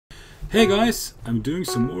Hey guys, I'm doing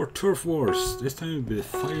some more Turf Wars. This time with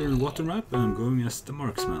fire and water map, and I'm going as the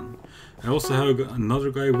marksman. I also have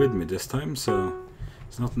another guy with me this time, so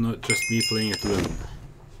it's not just me playing it alone.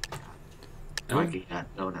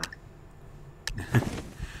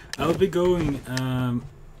 I'll be going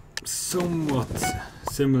somewhat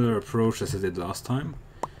similar approach as I did last time,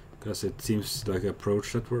 because it seems like an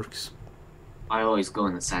approach that works. I always go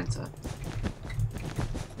in the center.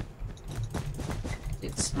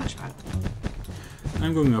 It's much better.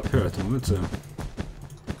 I'm going up here at the moment, so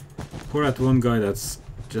for that one guy that's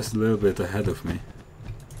just a little bit ahead of me.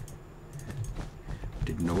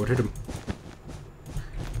 Didn't know what hit him.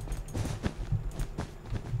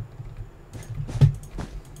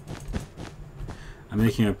 I'm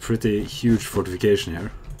making a pretty huge fortification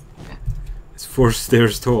here. Yeah. It's 4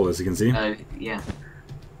 stairs tall, as you can see. Yeah.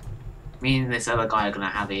 Me and this other guy are gonna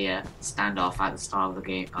have a standoff at the start of the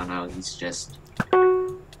game. Oh no, he's just...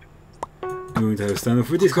 I'm going to have a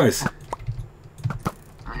standoff with these guys.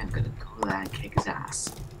 I am gonna go there and kick his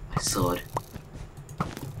ass. My sword.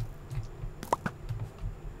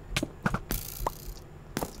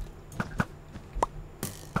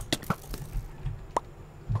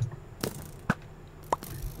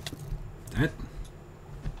 Damn it.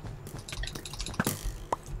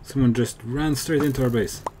 Someone just ran straight into our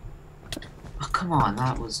base. Oh come on,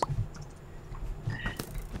 that was...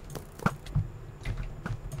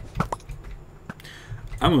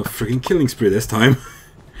 I'm on a freaking killing spree this time.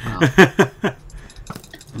 Oh.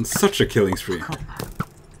 On such a killing spree.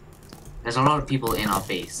 There's a lot of people in our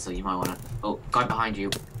base, so you might wanna... Oh, guy behind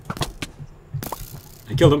you.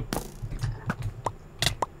 I killed him.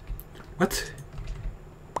 What?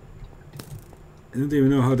 I don't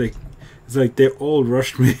even know how they... It's like they all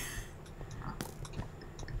rushed me.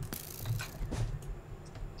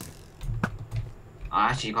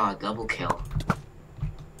 I actually got a double kill.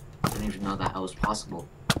 I didn't even know that was possible.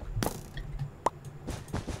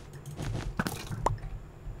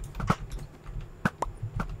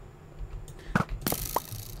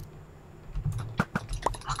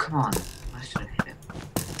 Oh, come on. I should have hit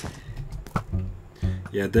him.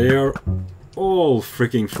 Yeah, they are all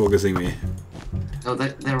freaking focusing me. No,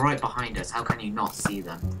 they're right behind us. How can you not see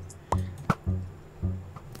them?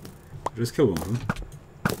 Just kill one of them.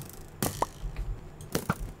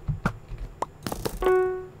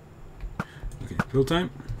 Build time.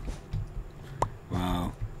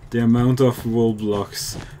 Wow, the amount of wall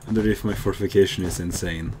blocks underneath my fortification is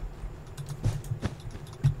insane.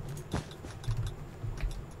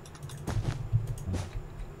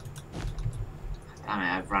 Damn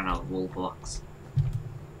it, I've run out of wall blocks.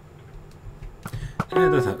 Yeah,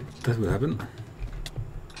 that would happen.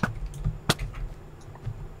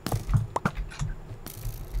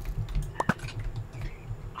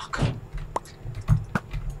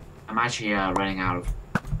 I'm actually running out of...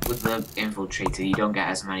 With the infiltrator, you don't get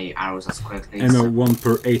as many arrows as quickly. I know, 1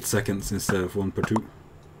 per 8 seconds instead of 1 per 2.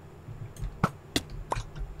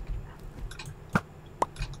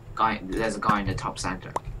 There's a guy in the top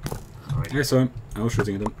center. Already. I saw him. I was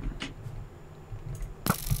shooting at him.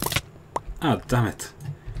 Ah, damn it.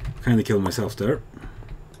 Kinda killed myself there.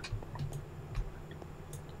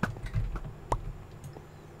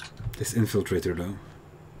 This infiltrator though.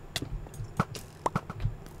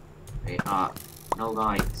 Wait, no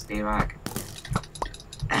guy, stay back.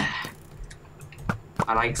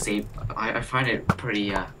 I like save. I find it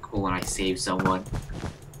pretty cool when I save someone.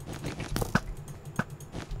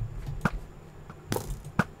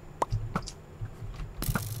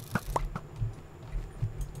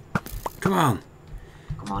 Come on!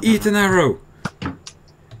 Come on, Eat an arrow!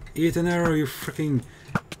 Eat an arrow, you freaking...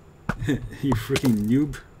 you freaking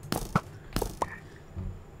noob.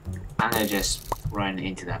 I'm gonna just run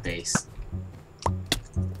into that base.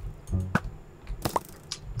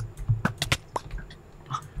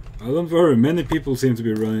 Well, don't worry, many people seem to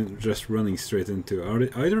be running straight into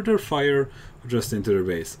either their fire or just into their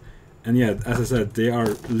base. And yeah, as I said, they are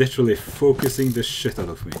literally focusing the shit out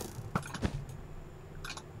of me.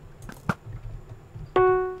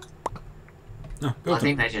 No, I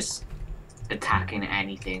think they're just attacking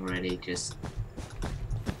anything, really, just...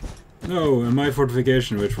 No, in my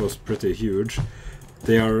fortification, which was pretty huge,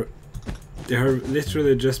 they are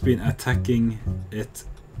literally just been attacking it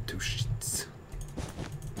to shits.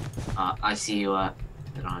 I see you,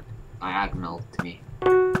 they're on diagonal to me.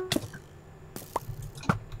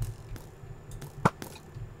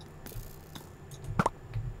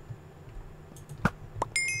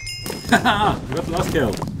 Haha! I got the last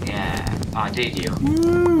kill! Yeah. Oh, did you?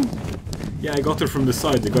 Woo! Yeah, I got her from the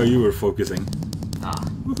side, the guy you were focusing. Ah.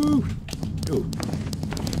 Woohoo! Oh.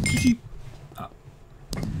 GG!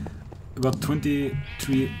 got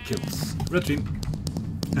 23 kills. Red team.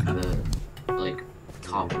 The like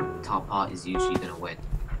top part is usually gonna win.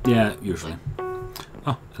 Yeah, usually.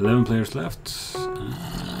 Oh, 11 players left.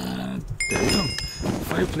 There we go.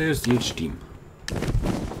 5 players each team.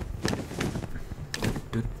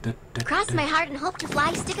 Cross my heart and hope to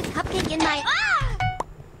fly. Stick a cupcake in my. Ah!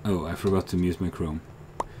 Oh, I forgot to mute my Chrome.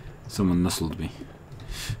 Someone nuzzled me.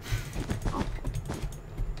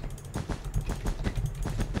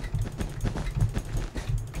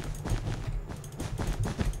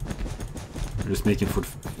 Just making for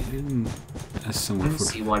as someone I don't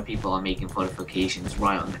see why people are making fortifications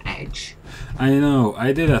right on the edge. I know,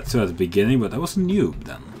 I did that too at the beginning, but I was a noob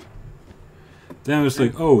then. Then I was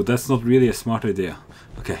like, oh, that's not really a smart idea.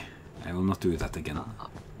 Okay, I will not do that again.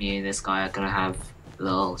 Me and this guy are gonna have a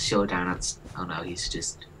little showdown at. Oh no, he's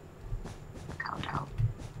just count out.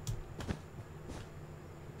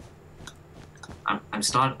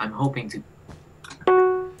 I'm hoping to.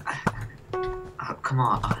 Oh, come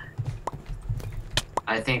on.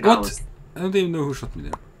 I think what? I was. I don't even know who shot me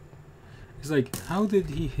there. It's like, how did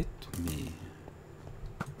he hit me?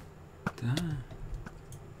 Damn.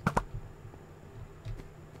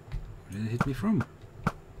 Where did it hit me from?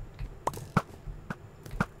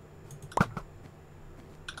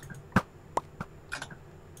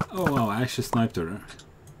 Oh wow, I actually sniped her there.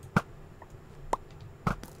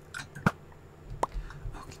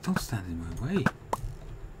 Okay, don't stand in my way.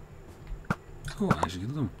 Oh, I actually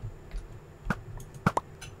killed him.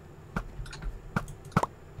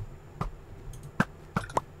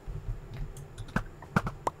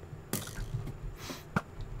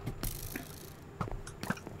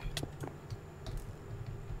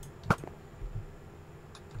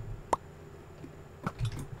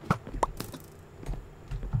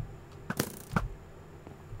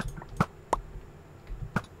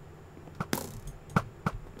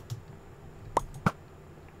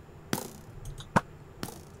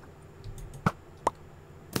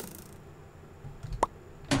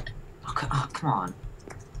 Oh, come on.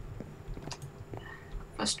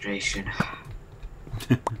 Frustration.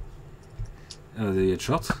 Did you get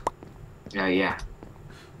shot? Yeah.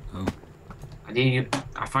 Oh.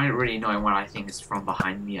 I find it really annoying when I think it's from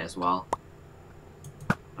behind me as well.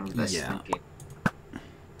 I'm just thinking.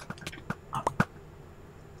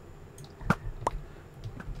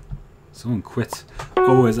 Someone quit.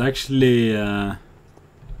 Oh, it's actually... oh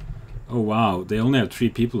wow, they only have 3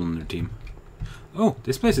 people on their team. Oh,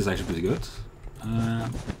 this place is actually pretty good.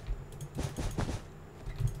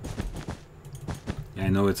 Yeah, I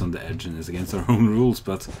know it's on the edge and it's against our own rules,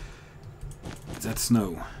 but that's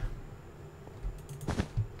snow.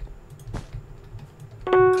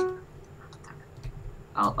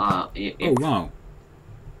 Oh wow.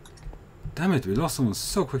 Damn it, we lost someone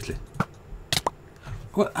so quickly.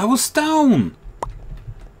 What? I was down!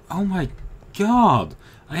 Oh my god!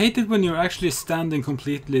 I hate it when you're actually standing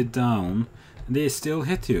completely down and they still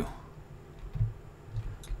hit you.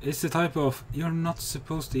 It's the type of, you're not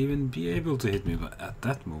supposed to even be able to hit me, but at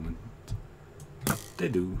that moment, they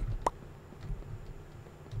do.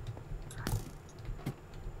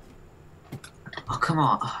 Oh, come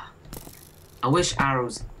on. I wish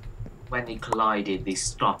arrows, when they collided, they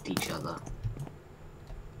stopped each other.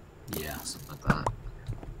 Yeah. Something like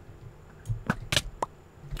that.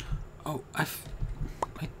 Oh, I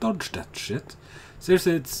dodged that shit.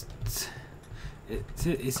 Seriously, it's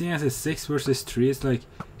seeing as it's 6 versus 3, it's like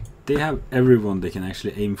they have everyone they can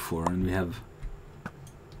actually aim for, and we have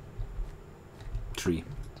 3,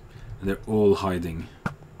 and they're all hiding.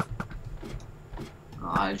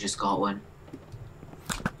 Oh, I just got one.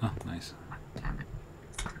 Oh, nice. Damn it.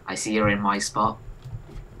 I see you're in my spot.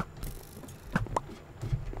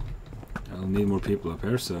 I'll need more people up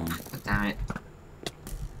here, so... Damn it.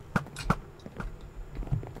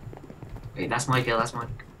 Wait, that's my kill, that's my...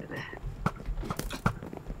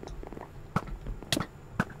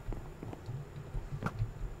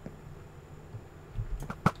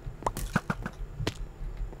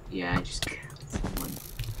 Yeah, I just killed someone.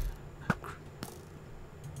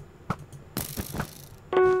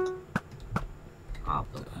 Oh,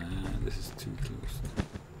 but... this is too close.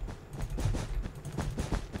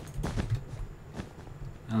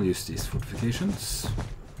 I'll use these fortifications.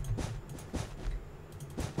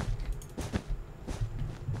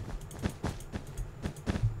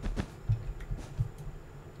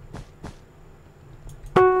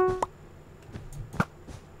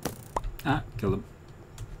 Ah, kill them.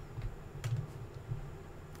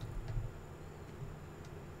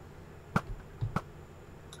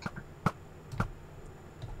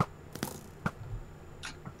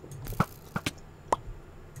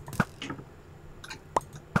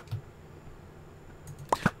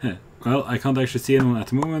 Well, I can't actually see anyone at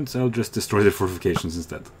the moment, so I'll just destroy the fortifications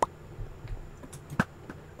instead.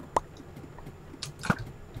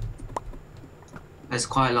 There's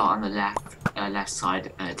quite a lot on the left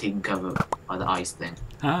side, taking cover by the ice thing.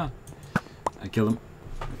 Ah, I killed him.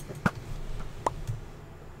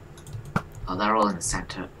 Oh, they're all in the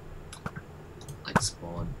center, like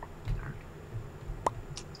spawn.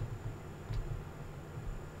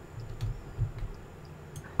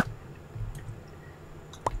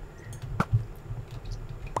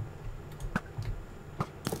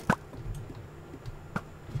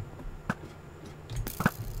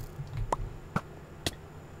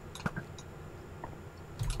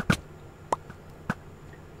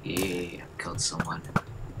 Yeah, killed someone.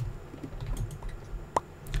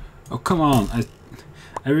 Oh, come on.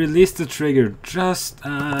 I released the trigger just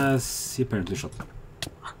as he apparently shot.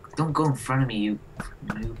 Don't go in front of me, you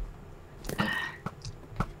noob.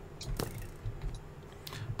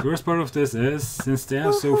 The worst part of this is, since they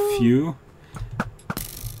are so few,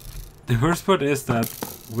 the worst part is that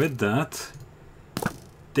with that,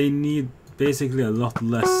 they need basically a lot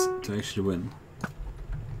less to actually win.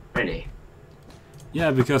 Really?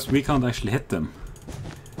 Yeah, because we can't actually hit them.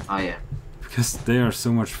 Oh yeah. Because they are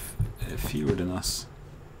so much fewer than us.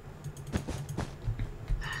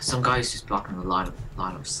 Some guy's just blocking the line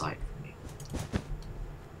of sight for me.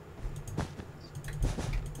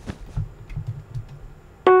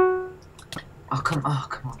 Oh come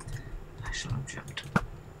on. I should have jumped.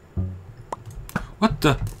 What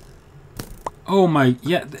the? Oh my,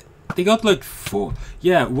 yeah, they got like 4.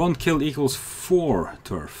 Yeah, 1 kill equals 4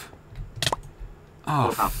 turf. Oh,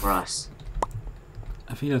 What about for us?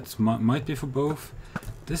 I think that might be for both.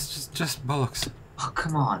 This is just bollocks. Oh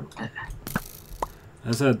come on.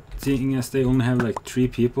 As I said, seeing as they only have like 3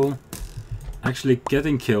 people, actually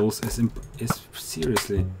getting kills is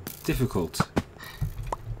seriously difficult.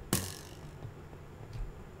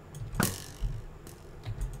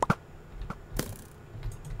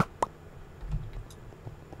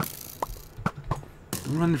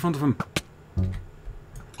 Don't run in front of him.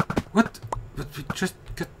 What? But we just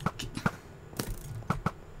got...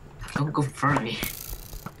 Don't go in front of me.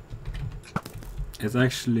 It's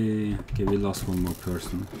actually... Okay, we lost 1 more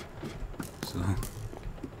person. So...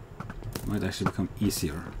 It might actually become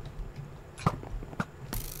easier.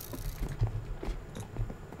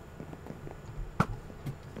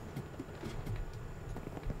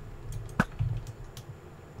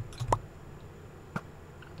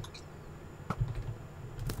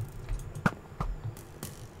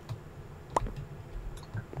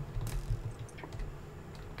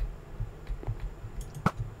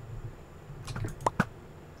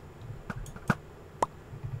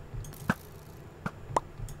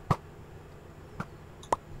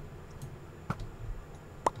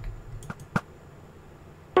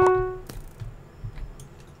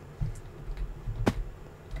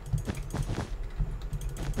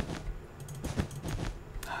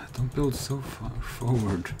 Don't build so far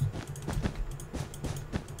forward.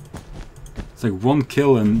 It's like 1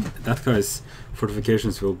 kill and that guy's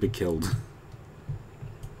fortifications will be killed.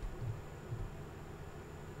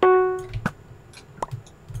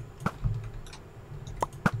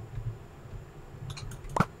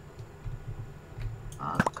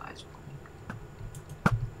 Ah,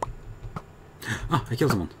 I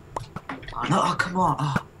killed someone. Oh no, oh, come on.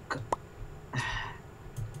 Oh,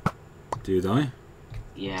 Do you die?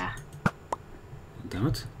 yeah. Damn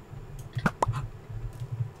it.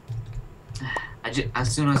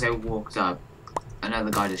 As soon as I walked up,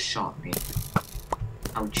 another guy just shot me.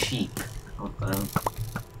 How cheap. Oh,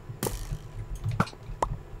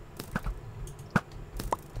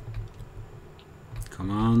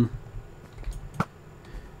 Come on.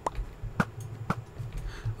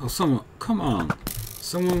 Oh, someone, come on.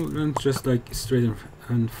 Someone went just like straight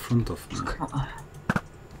in front of me. come on.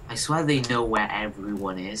 I swear they know where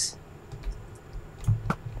everyone is.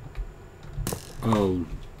 Well,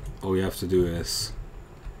 all you have to do is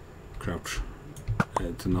crouch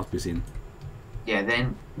to not be seen. Yeah,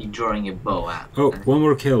 then you're drawing your bow out. Oh, 1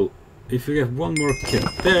 more kill. If you get 1 more kill.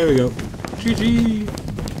 There we go. GG!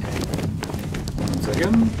 1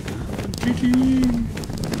 second. GG!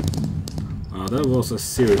 Wow, that was a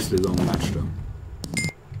seriously long match though.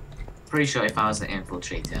 Pretty sure if I was the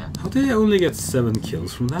infiltrator, How did I only get 7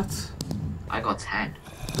 kills from that? I got 10.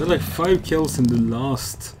 There were like 5 kills in the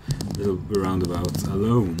last little roundabout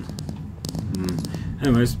alone.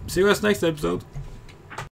 Anyways, see you guys next episode.